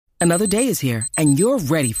Another day is here, and you're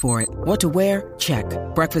ready for it. What to wear? Check.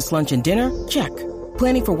 Breakfast, lunch, and dinner? Check.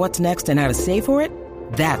 Planning for what's next and how to save for it?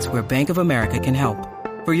 That's where Bank of America can help.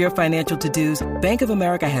 For your financial to-dos, Bank of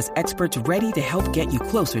America has experts ready to help get you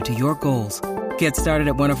closer to your goals. Get started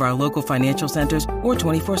at one of our local financial centers or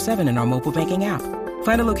 24/7 in our mobile banking app.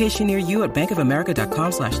 Find a location near you at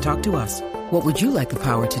bankofamerica.com/talktous. What would you like the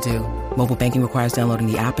power to do? Mobile banking requires downloading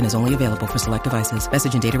the app and is only available for select devices.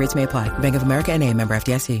 Message and data rates may apply. Bank of America N.A., member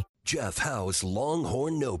FDIC. Jeff Howe's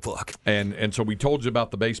Longhorn Notebook. And so we told you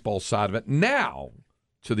about the baseball side of it. Now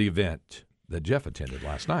to the event that Jeff attended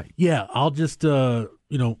last night. Yeah, I'll just,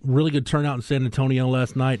 really good turnout in San Antonio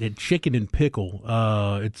last night at Chicken and Pickle.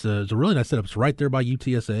 It's a really nice setup. It's right there by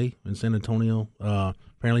UTSA in San Antonio.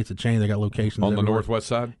 Apparently it's a chain. They got locations on everywhere. The northwest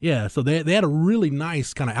side? Yeah, so they had a really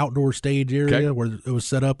nice kind of outdoor stage area where it was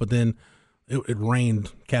set up, but then it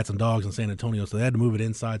rained cats and dogs in San Antonio, so they had to move it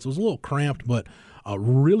inside. So it was a little cramped, but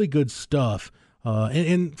really good stuff.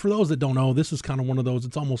 And for those that don't know, this is kind of one of those.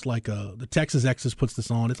 It's almost like the Texas Exes puts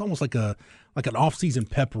this on. It's almost like an off-season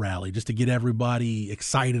pep rally, just to get everybody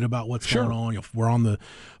excited about what's going on. We're on the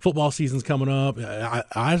football season's coming up.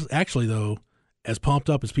 I actually, though, as pumped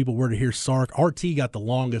up as people were to hear Sark, RT got the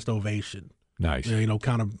longest ovation. Nice,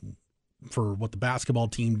 kind of for what the basketball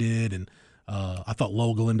team did, and I thought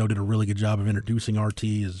Lowell Galindo did a really good job of introducing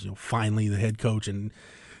RT as finally the head coach. And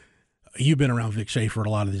you've been around Vic Schaefer at a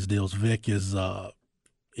lot of these deals. Vic is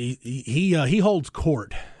he holds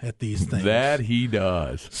court at these things. That he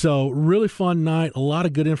does. So really fun night, a lot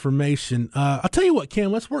of good information. I'll tell you what,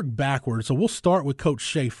 Cam, let's work backwards. So we'll start with Coach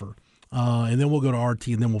Schaefer, and then we'll go to RT,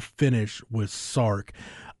 and then we'll finish with Sark.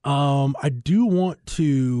 I do want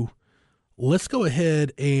to let's go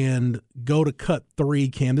ahead and go to cut 3,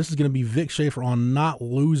 Cam. This is going to be Vic Schaefer on not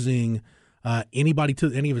losing anybody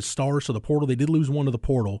to any of his stars to the portal. They did lose one to the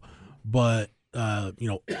portal. But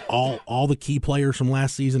all the key players from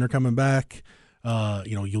last season are coming back.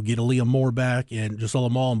 You'll get Aaliyah Moore back and Gisela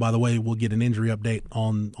Mall. And by the way, we'll get an injury update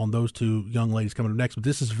on those two young ladies coming up next. But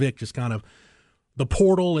this is Vic, just kind of the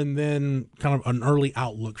portal and then kind of an early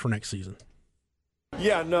outlook for next season.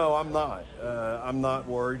 Yeah, no, I'm not. I'm not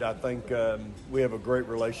worried. I think we have a great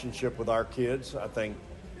relationship with our kids. I think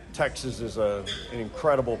Texas is an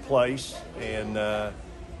incredible place, and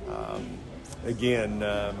again.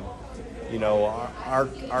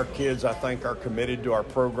 Our kids, I think, are committed to our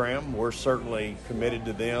program. We're certainly committed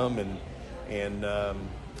to them,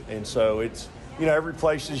 and so it's every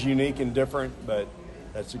place is unique and different, but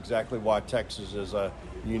that's exactly why Texas is a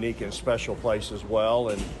unique and special place as well.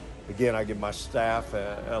 And again, I give my staff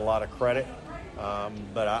a lot of credit,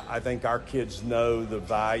 but I think our kids know the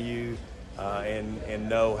value and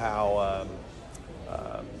know how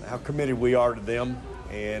committed we are to them.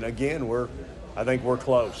 And again, I think we're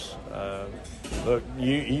close. Look,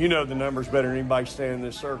 you know the numbers better than anybody standing in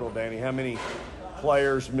this circle, Danny. How many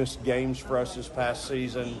players missed games for us this past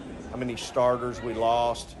season? How many starters we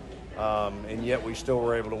lost? And yet we still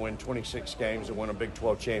were able to win 26 games and win a Big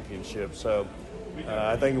 12 championship. So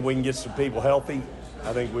I think if we can get some people healthy,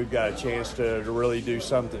 I think we've got a chance to really do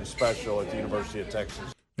something special at the University of Texas.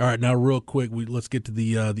 All right, now real quick, let's get to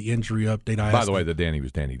the injury update. By the way, the Danny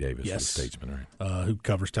was Danny Davis, yes, the Statesman, right? Who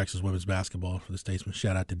covers Texas women's basketball for the Statesman.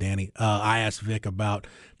 Shout out to Danny. I asked Vic about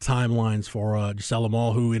timelines for Gisela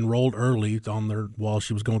Mall, who enrolled early while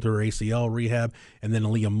she was going through her ACL rehab, and then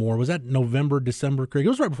Aaliyah Moore. Was that November, December? Craig? It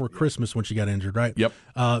was right before Christmas when she got injured, right? Yep.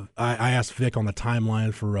 I asked Vic on the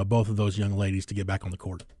timeline for both of those young ladies to get back on the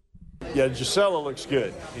court. Yeah, Gisela looks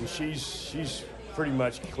good, and she's pretty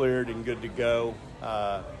much cleared and good to go.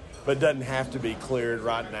 But doesn't have to be cleared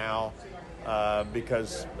right now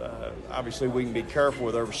because obviously we can be careful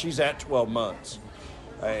with her. But she's at 12 months,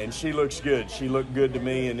 and she looks good. She looked good to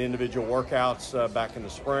me in individual workouts back in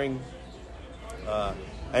the spring.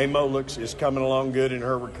 Amo is coming along good in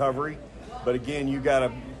her recovery. But, again, you got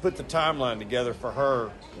to put the timeline together for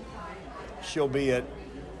her. She'll be at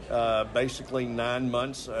basically 9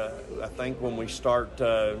 months, I think, when we start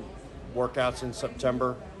workouts in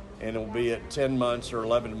September. And it will be at 10 months or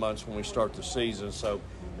 11 months when we start the season. So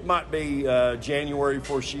it might be January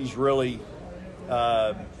before she's really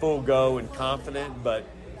full go and confident, but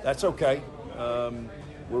that's okay.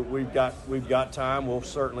 We've got time. We'll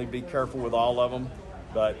certainly be careful with all of them.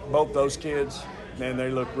 But both those kids, man,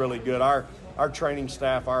 they look really good. Our training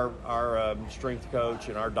staff, our strength coach,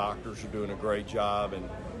 and our doctors are doing a great job, and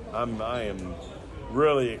I am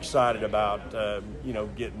really excited about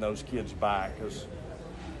getting those kids back because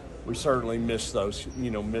we certainly missed those.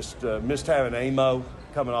 Missed having Amo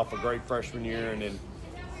coming off a great freshman year, and then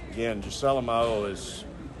again, Gisela Mo has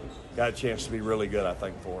got a chance to be really good, I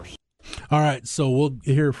think, for us. All right, so we'll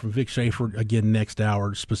hear from Vic Schaefer again next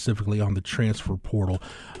hour, specifically on the transfer portal.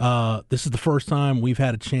 This is the first time we've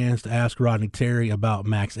had a chance to ask Rodney Terry about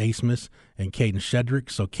Max Asmus and Caden Shedrick.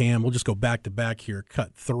 So, Cam, we'll just go back-to-back here.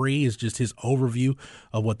 Cut 3 is just his overview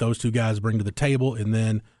of what those two guys bring to the table, and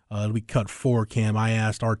then it'll be cut 4, Cam. I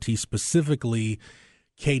asked RT specifically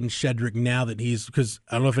Caden Shedrick now that because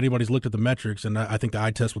I don't know if anybody's looked at the metrics, and I think the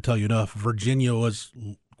eye test will tell you enough. Virginia was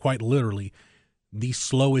quite literally the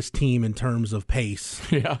slowest team in terms of pace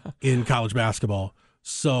in college basketball.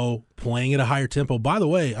 So playing at a higher tempo. By the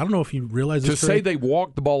way, I don't know if you realize this. To say they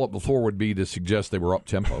walked the ball up before would be to suggest they were up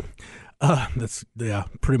tempo.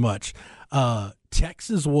 Pretty much.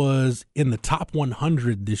 Texas was in the top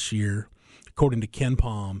 100 this year, according to Ken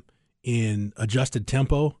Palm, in adjusted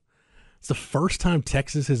tempo. It's the first time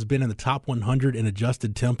Texas has been in the top 100 in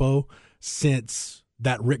adjusted tempo since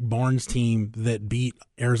that Rick Barnes team that beat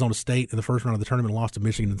Arizona State in the first round of the tournament and lost to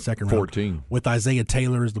Michigan in the second round. 14. With Isaiah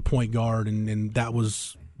Taylor as the point guard, and that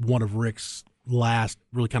was one of Rick's last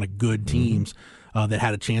really kind of good teams that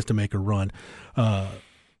had a chance to make a run.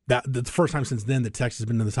 That's the first time since then that Texas has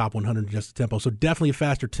been in the top 100 in adjusted tempo. So definitely a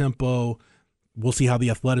faster tempo. We'll see how the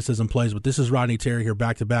athleticism plays. But this is Rodney Terry here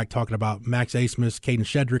back-to-back talking about Max Asmus, Caden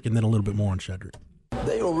Shedrick, and then a little bit more on Shedrick.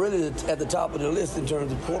 They were really at the top of the list in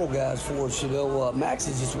terms of portal guys for us. Max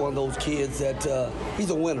is just one of those kids that he's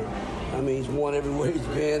a winner. I mean, he's won everywhere he's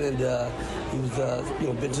been, and he was,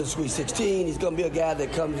 been to the Sweet 16. He's going to be a guy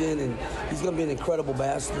that comes in, and he's going to be an incredible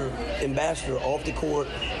ambassador off the court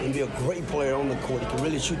and be a great player on the court. He can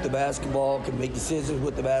really shoot the basketball, can make decisions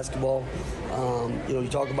with the basketball. You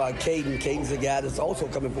talk about Caden. Caden's a guy that's also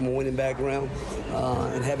coming from a winning background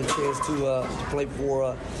and having a chance to play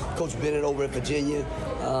for Coach Bennett over at Virginia.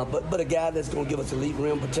 But a guy that's going to give us elite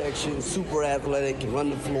rim protection, super athletic, can run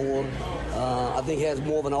the floor. I think he has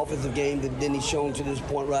more of an offensive game than he's shown to this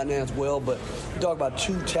point right now as well. But you talk about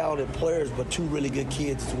two talented players, but two really good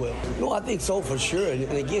kids as well. I think so for sure.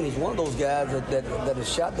 And again, he's one of those guys that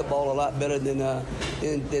has shot the ball a lot better than he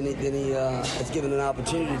has given an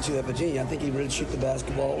opportunity to at Virginia. I think he really shoot the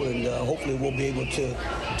basketball, and hopefully we'll be able to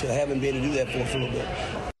have him be able to do that for us a little bit.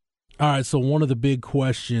 All right, so one of the big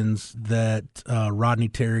questions that Rodney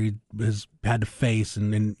Terry has had to face,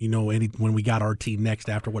 and when we got RT next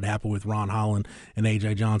after what happened with Ron Holland and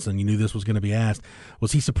A.J. Johnson, you knew this was going to be asked.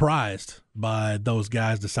 Was he surprised by those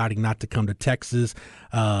guys deciding not to come to Texas?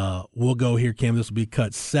 We'll go here, Cam. This will be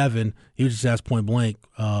cut 7. He was just asked point blank,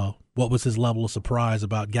 what was his level of surprise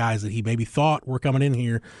about guys that he maybe thought were coming in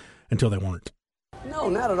here until they weren't? No,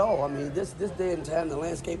 not at all. I mean, this day and time, the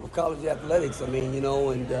landscape of college athletics, and in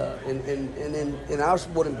our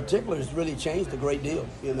sport in particular, has really changed a great deal.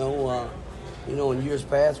 In years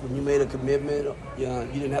past, when you made a commitment, you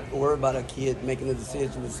didn't have to worry about a kid making a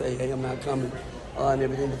decision to say, hey, I'm not coming, and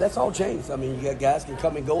everything. But that's all changed. I mean, you got guys can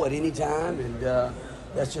come and go at any time, and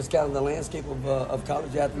that's just kind of the landscape of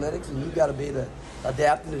college athletics, and you've got to be able to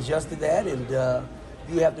adapt and adjust to that, and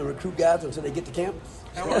you have to recruit guys until they get to campus.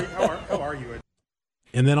 How are you?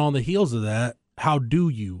 And then on the heels of that, how do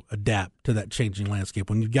you adapt to that changing landscape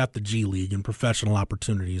when you've got the G League and professional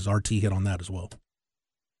opportunities? RT hit on that as well.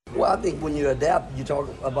 Well, I think when you adapt, you talk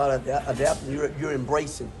about adapting, you're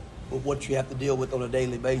embracing what you have to deal with on a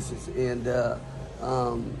daily basis. And, a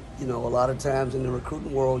lot of times in the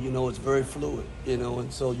recruiting world, it's very fluid,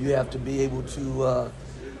 and so you have to be able to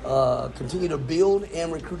continue to build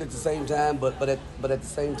and recruit at the same time, but at the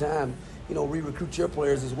same time, re-recruit your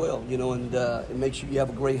players as well, and make sure you have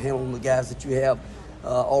a great handle on the guys that you have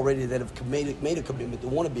already that have made a commitment to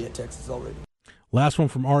want to be at Texas already. Last one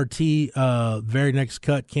from RT, very next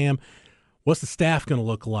cut, Cam. What's the staff going to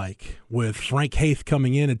look like with Frank Haith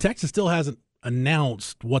coming in? And Texas still hasn't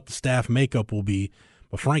announced what the staff makeup will be,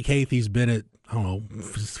 but Frank Haith, he's been at, I don't know, it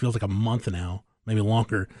feels like a month now, maybe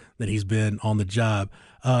longer, that he's been on the job.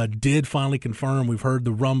 Did finally confirm, we've heard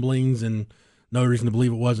the rumblings and no reason to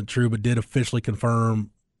believe it wasn't true, but did officially confirm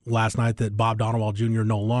last night that Bob Donewald Jr.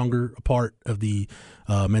 no longer a part of the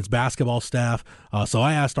men's basketball staff. So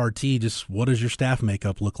I asked RT, just what does your staff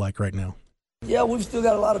makeup look like right now? Yeah, we've still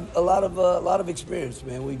got a lot of experience,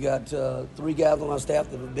 man. We've got 3 guys on our staff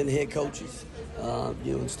that have been head coaches.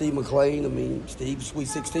 Steve McClain, Steve's Sweet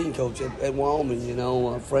 16 coach at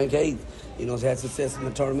Wyoming. Frank Haith, has had success in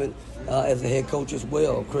the tournament as a head coach as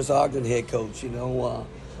well. Chris Ogden, head coach. Brandon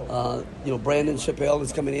Chappelle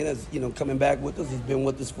is coming in as coming back with us. He's been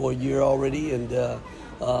with us for a year already, and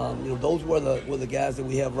those were the guys that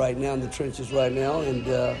we have right now in the trenches right now, and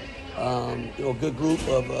a good group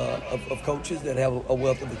of coaches that have a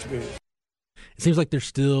wealth of experience. It seems like they're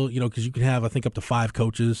still, because you can have, I think, up to 5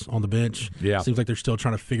 coaches on the bench. Yeah. It seems like they're still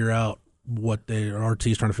trying to figure out what RT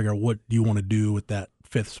is trying to figure out. What do you want to do with that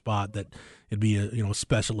fifth spot? That it'd be a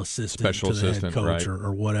special assistant to the head coach, right,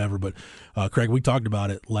 or whatever. But Craig, we talked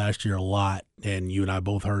about it last year a lot, and you and I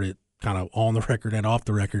both heard it kind of on the record and off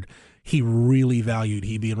the record. He really valued,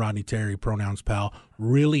 he being Rodney Terry, pronouns pal,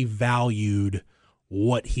 really valued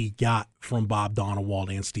what he got from Bob Donewald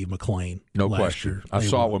and Steve McClain. No question. I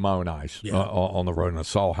saw it with my own eyes on the road, and I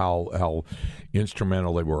saw how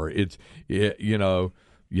instrumental they were. You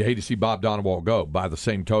hate to see Bob Donewald go. By the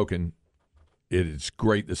same token, it's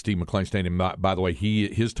great that Steve McClain stayed in. By the way,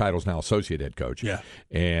 his title is now associate head coach. Yeah.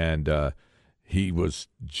 And he was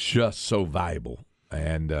just so valuable.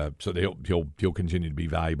 And so he'll continue to be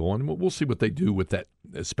valuable, and we'll see what they do with that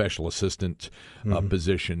special assistant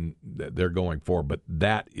position that they're going for. But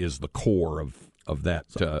that is the core of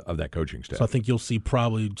that coaching staff. So I think you'll see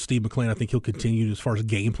probably Steve McClain. I think he'll continue as far as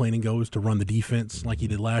game planning goes to run the defense like he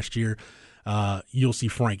did last year. You'll see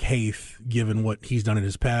Frank Haith, given what he's done in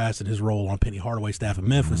his past and his role on Penny Hardaway's staff in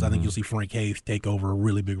Memphis. I think you'll see Frank Haith take over a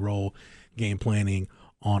really big role game planning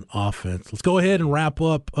on offense. Let's go ahead and wrap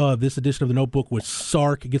up this edition of the Notebook with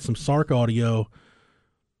Sark. Get some Sark audio.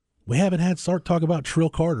 We haven't had Sark talk about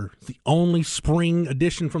Trill Carter. It's the only spring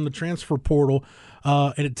addition from the transfer portal,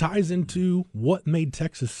 and it ties into what made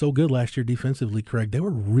Texas so good last year defensively, Craig. They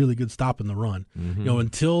were really good stopping the run.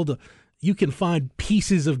 Until you can find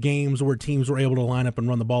pieces of games where teams were able to line up and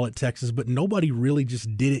run the ball at Texas, but nobody really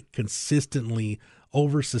just did it consistently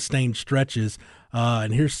over sustained stretches.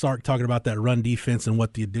 And here's Sark talking about that run defense and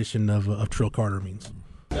what the addition of Trill Carter means.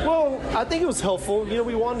 Well, I think it was helpful.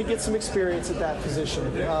 We wanted to get some experience at that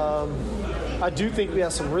position. I do think we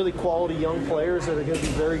have some really quality young players that are going to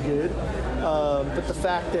be very good. But the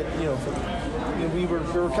fact that, we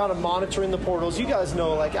were kind of monitoring the portals. You guys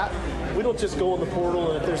know, we don't just go in the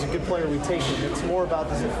portal and if there's a good player, we take it. It's more about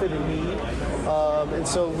does it fit a need. And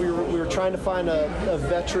so we were trying to find a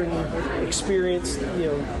veteran, experienced,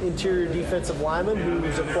 interior defensive lineman who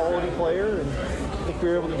was a quality player, and I think we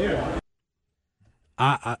were able to do that.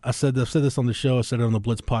 I said this on the show. I said it on the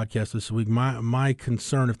Blitz podcast this week. My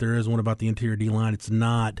concern, if there is one, about the interior D-line, it's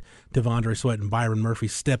not Devondre Sweat and Byron Murphy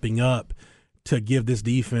stepping up to give this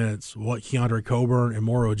defense what Keandre Coburn and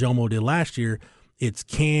Moro Ojomo did last year. It's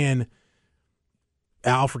can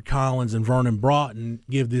Alfred Collins and Vernon Broughton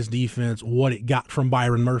give this defense what it got from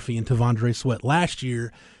Byron Murphy and Devondre Sweat last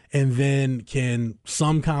year, and then can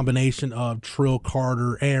some combination of Trill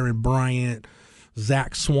Carter, Aaron Bryant,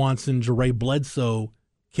 Zach Swanson, Jeray Bledsoe,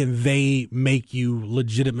 can they make you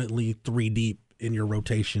legitimately three deep in your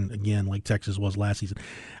rotation again like Texas was last season?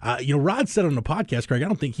 Rod said on the podcast, Craig, I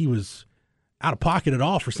don't think he was out of pocket at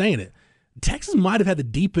all for saying it. Texas might have had the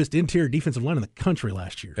deepest interior defensive line in the country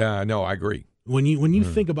last year. No, I agree. When you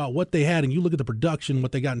think about what they had and you look at the production,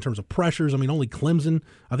 what they got in terms of pressures, only Clemson,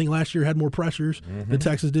 I think last year had more pressures than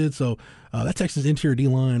Texas did. So that Texas interior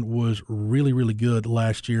D-line was really, really good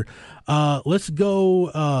last year. Let's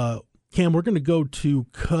go, Cam, we're going to go to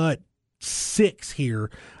cut 6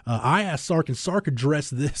 here. I asked Sark, and Sark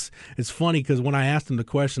addressed this. It's funny because when I asked him the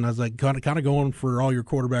question, I was like, kind of going for all your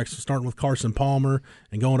quarterbacks, starting with Carson Palmer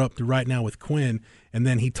and going up to right now with Quinn. And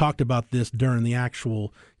then he talked about this during the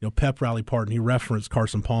actual pep rally part, and he referenced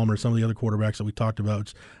Carson Palmer, some of the other quarterbacks that we talked about,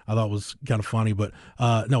 which I thought was kind of funny. But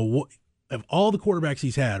of all the quarterbacks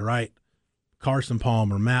he's had, right? Carson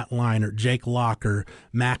Palmer, Matt Leinart, Jake Locker,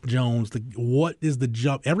 Mac Jones. What is the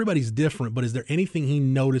jump? Everybody's different, but is there anything he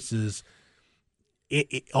notices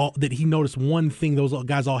that he noticed one thing those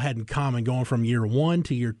guys all had in common going from year 1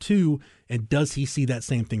 to year 2, and does he see that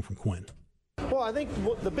same thing from Quinn? Well, I think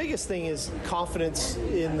the biggest thing is confidence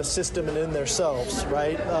in the system and in themselves,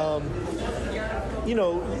 right?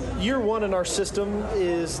 Year 1 in our system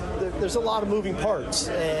is there's a lot of moving parts,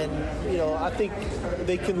 and I think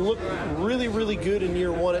they can look really, really good in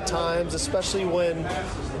year 1 at times, especially when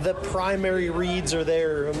the primary reads are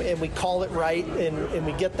there and we call it right and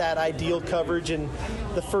we get that ideal coverage and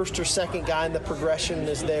the first or second guy in the progression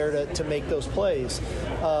is there to make those plays.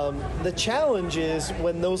 The challenge is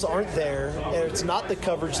when those aren't there and it's not the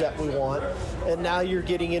coverage that we want, and now you're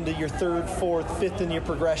getting into your 3rd, 4th, 5th in your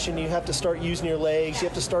progression. You have to start using your legs. You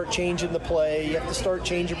have to start changing the play. You have to start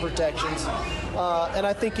changing protections. And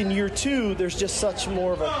I think in year 2, there's just such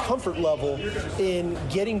more of a comfort level in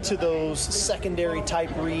getting to those secondary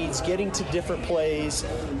type reads, getting to different plays,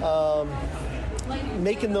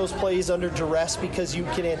 making those plays under duress because you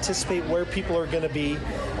can anticipate where people are going to be.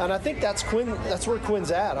 And I think that's where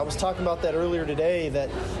Quinn's at. I was talking about that earlier today, that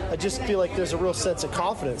I just feel like there's a real sense of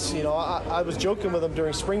confidence. I was joking with him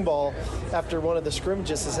during spring ball after one of the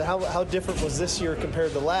scrimmages. I said, how different was this year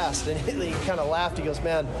compared to last? And he kind of laughed. He goes,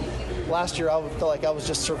 man, last year I felt like I was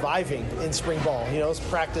just surviving in spring ball. You know, it was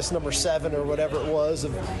practice number 7 or whatever it was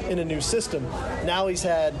in a new system. Now he's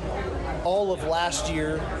had all of last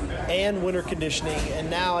year and winter conditioning, and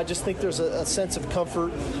now I just think there's a sense of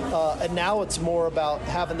comfort, and now it's more about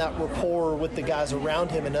having that rapport with the guys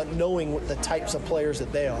around him and knowing what the types of players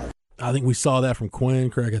that they are. I think we saw that from Quinn.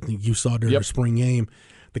 Craig, I think you saw during the spring game.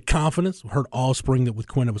 The confidence, heard all spring that with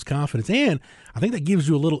Quinn it was confidence, and I think that gives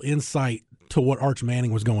you a little insight to what Arch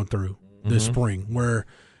Manning was going through this spring, where,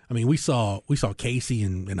 I mean, we saw Casey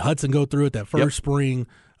and Hudson go through it that first spring.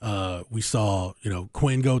 We saw,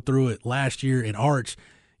 Quinn go through it last year, and Arch,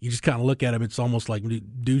 you just kind of look at him, it's almost like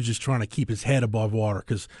dude's just trying to keep his head above water,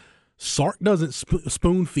 because Sark doesn't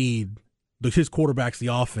spoon feed his quarterbacks the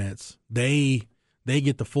offense. They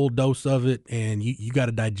get the full dose of it, and you got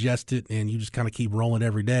to digest it, and you just kind of keep rolling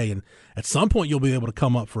every day. And at some point, you'll be able to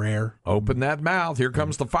come up for air. Open that mouth. Here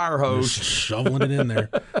comes the fire hose. Just shoveling it in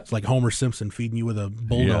there. It's like Homer Simpson feeding you with a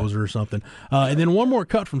bulldozer or something. And then one more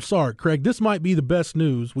cut from Sark. Craig, this might be the best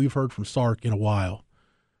news we've heard from Sark in a while.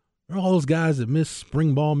 All those guys that missed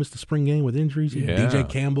spring ball, missed the spring game with injuries. Yeah. DJ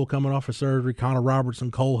Campbell coming off of surgery, Connor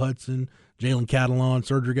Robertson, Cole Hudson, Jalen Catalon,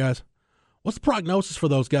 surgery guys. What's the prognosis for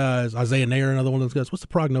those guys? Isaiah Nair, another one of those guys. What's the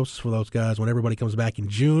prognosis for those guys when everybody comes back in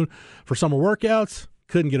June for summer workouts?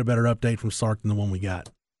 Couldn't get a better update from Sark than the one we got.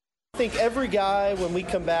 I think every guy, when we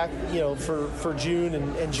come back, for June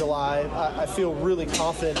and July, I feel really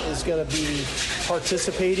confident is going to be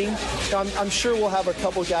participating. I'm sure we'll have a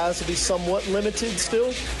couple guys to be somewhat limited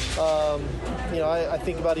still. I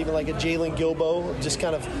think about even like a Jalen Gilbo, just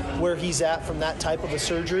kind of where he's at from that type of a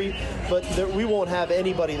surgery. But we won't have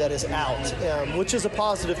anybody that is out, which is a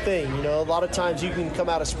positive thing. A lot of times you can come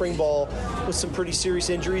out of spring ball with some pretty serious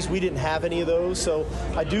injuries. We didn't have any of those, so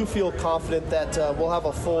I do feel confident that we'll have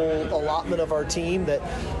a full allotment of our team that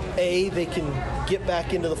they can get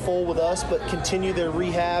back into the fold with us, but continue their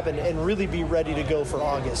rehab and really be ready to go for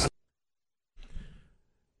August.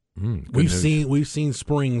 We've seen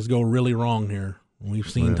springs go really wrong here. We've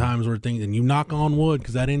seen times where things, and you knock on wood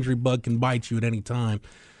because that injury bug can bite you at any time,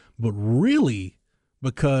 but really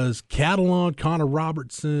because Catalon, Connor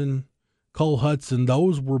Robertson, Cole Hudson,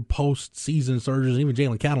 those were post-season surgeries. Even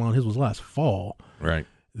Jalen Catalon, his was last fall. Right.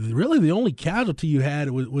 Really, the only casualty you had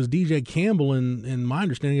was DJ Campbell, and my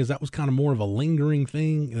understanding is that was kind of more of a lingering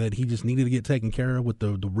thing that he just needed to get taken care of with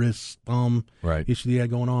the wrist thumb issue he had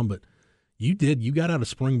going on. But you got out of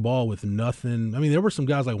spring ball with nothing. I mean, there were some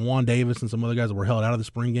guys like Juan Davis and some other guys that were held out of the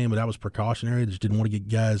spring game, but that was precautionary. They just didn't want to get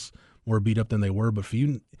guys more beat up than they were. But for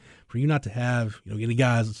you not to have any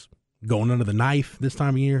guys going under the knife this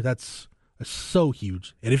time of year, that's so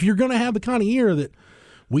huge. And if you're going to have the kind of year that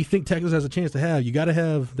we think Texas has a chance to have, you got to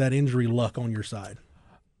have that injury luck on your side.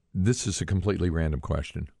 This is a completely random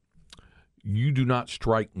question. You do not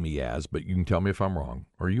strike me as, but you can tell me if I'm wrong,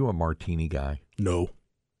 are you a martini guy? No.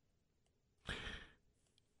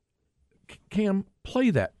 Cam,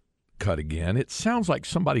 play that cut again. It sounds like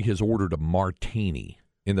somebody has ordered a martini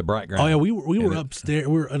in the background. Oh, yeah, we were upstairs.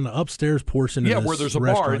 We were in the upstairs portion of this where there's a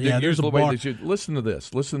restaurant. bar. Yeah, there's a bar. Listen to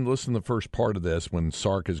this. Listen to the first part of this when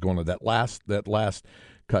Sark is going to that last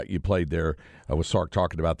cut you played there with Sark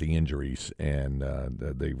talking about the injuries and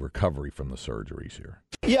the recovery from the surgeries here.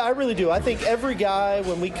 Yeah, I really do. I think every guy,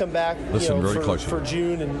 when we come back for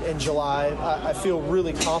June and July, I feel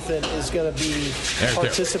really confident is going to be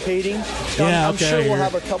participating. I'm sure we'll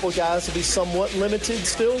have a couple guys to be somewhat limited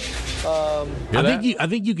still. I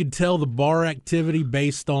think you could tell the bar activity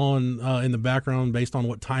based on in the background, based on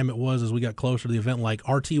what time it was as we got closer to the event. Like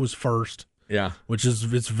RT was first, which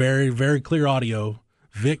is it's very, very clear audio.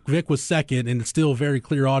 Vic was second, and it's still very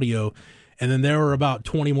clear audio. And then there were about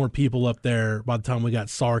 20 more people up there by the time we got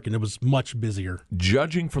Sark, and it was much busier.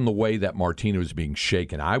 Judging from the way that martini was being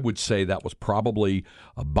shaken, I would say that was probably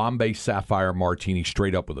a Bombay Sapphire martini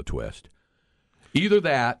straight up with a twist. Either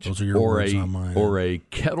that or a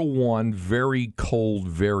Kettle One, very cold,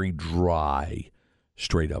 very dry,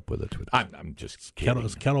 straight up with a twist. I'm just kidding.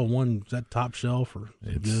 Kettle One, is that top shelf? Or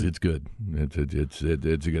it's good.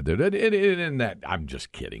 It's good. And that I'm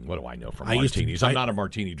just kidding. What do I know from martinis? I'm not a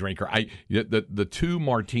martini drinker. The two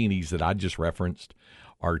martinis that I just referenced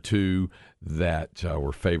are two that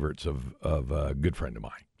were favorites of a good friend of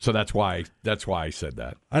mine. So that's why I said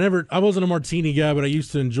that. I wasn't a martini guy, but I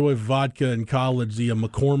used to enjoy vodka in college. The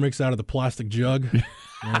McCormick's out of the plastic jug.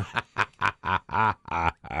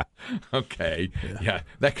 Okay, yeah,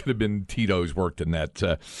 that could have been Tito's worked in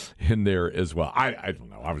that in there as well. I don't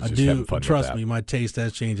know. I was just having fun. Trust me, my taste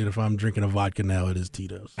has changed. And if I'm drinking a vodka now, it is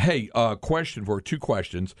Tito's. Hey, two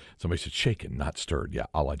questions. Somebody said shaken, not stirred. Yeah,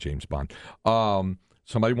 a la James Bond.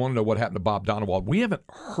 Somebody wanted to know what happened to Bob Donewald. We haven't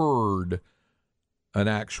heard an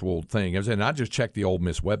actual thing. And I just checked the Ole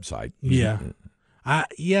Miss website. Yeah.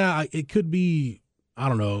 It could be, I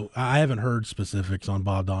don't know. I haven't heard specifics on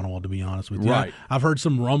Bob Donewald, to be honest with you. Right. I've heard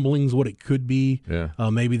some rumblings what it could be. Yeah.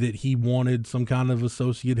 Maybe that he wanted some kind of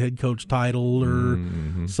associate head coach title or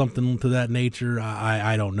something to that nature.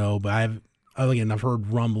 I don't know. But I've heard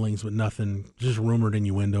rumblings, but nothing, just rumored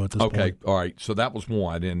innuendo at this point. Okay, all right. So that was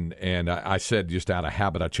one, and I said just out of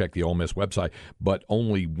habit I checked the Ole Miss website, but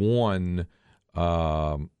only one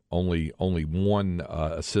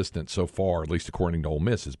assistant so far, at least according to Ole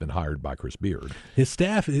Miss, has been hired by Chris Beard. His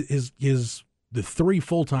staff is the 3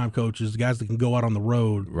 full-time coaches, the guys that can go out on the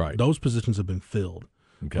road. Right. Those positions have been filled.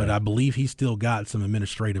 Okay. But I believe he's still got some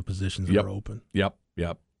administrative positions that are open. Yep.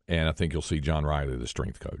 And I think you'll see John Riley, the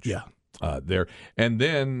strength coach. Yeah. There. And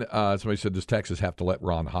then somebody said, does Texas have to let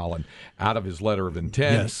Ron Holland out of his letter of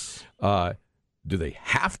intent? Yes. Do they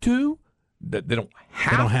have to? They don't have to.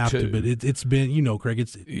 They don't have to, but it's been, Craig,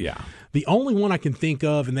 the only one I can think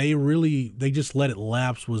of, and they just let it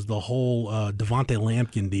lapse, was the whole Devontae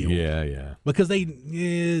Lampkin deal. Yeah. Because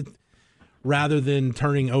rather than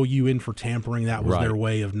turning OU in for tampering, that was their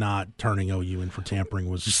way of not turning OU in for tampering,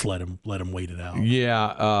 was just let him wait it out.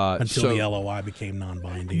 Yeah. Until the LOI became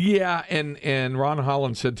non-binding. Yeah, and Ron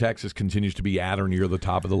Holland said Texas continues to be at or near the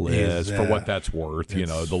top of the list for what that's worth,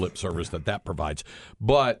 the lip service that provides.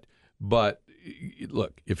 But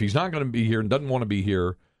look, if he's not going to be here and doesn't want to be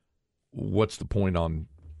here, what's the point on,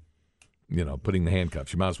 putting the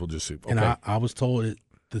handcuffs? You might as well just okay. And I was told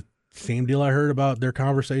the same deal I heard about their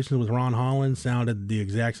conversations with Ron Holland sounded the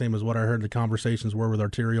exact same as what I heard the conversations were with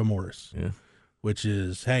Arterio Morris. Yeah. Which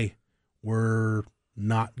is, hey, we're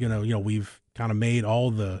not going to, we've kind of made all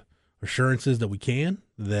the assurances that we can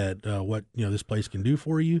that what, this place can do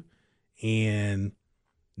for you, and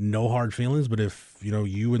no hard feelings. But if,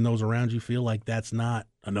 you and those around you feel like that's not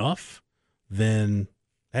enough, then,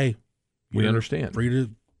 hey, we understand. Free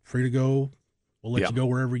to go. We'll let you go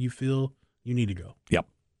wherever you feel you need to go. Yep.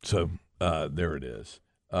 So there it is.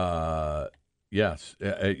 Yes,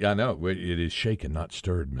 I know. It is shaken, not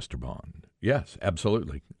stirred, Mr. Bond. Yes,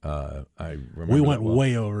 absolutely. I remember we went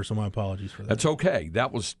way over, so my apologies for that. That's okay.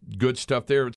 That was good stuff there.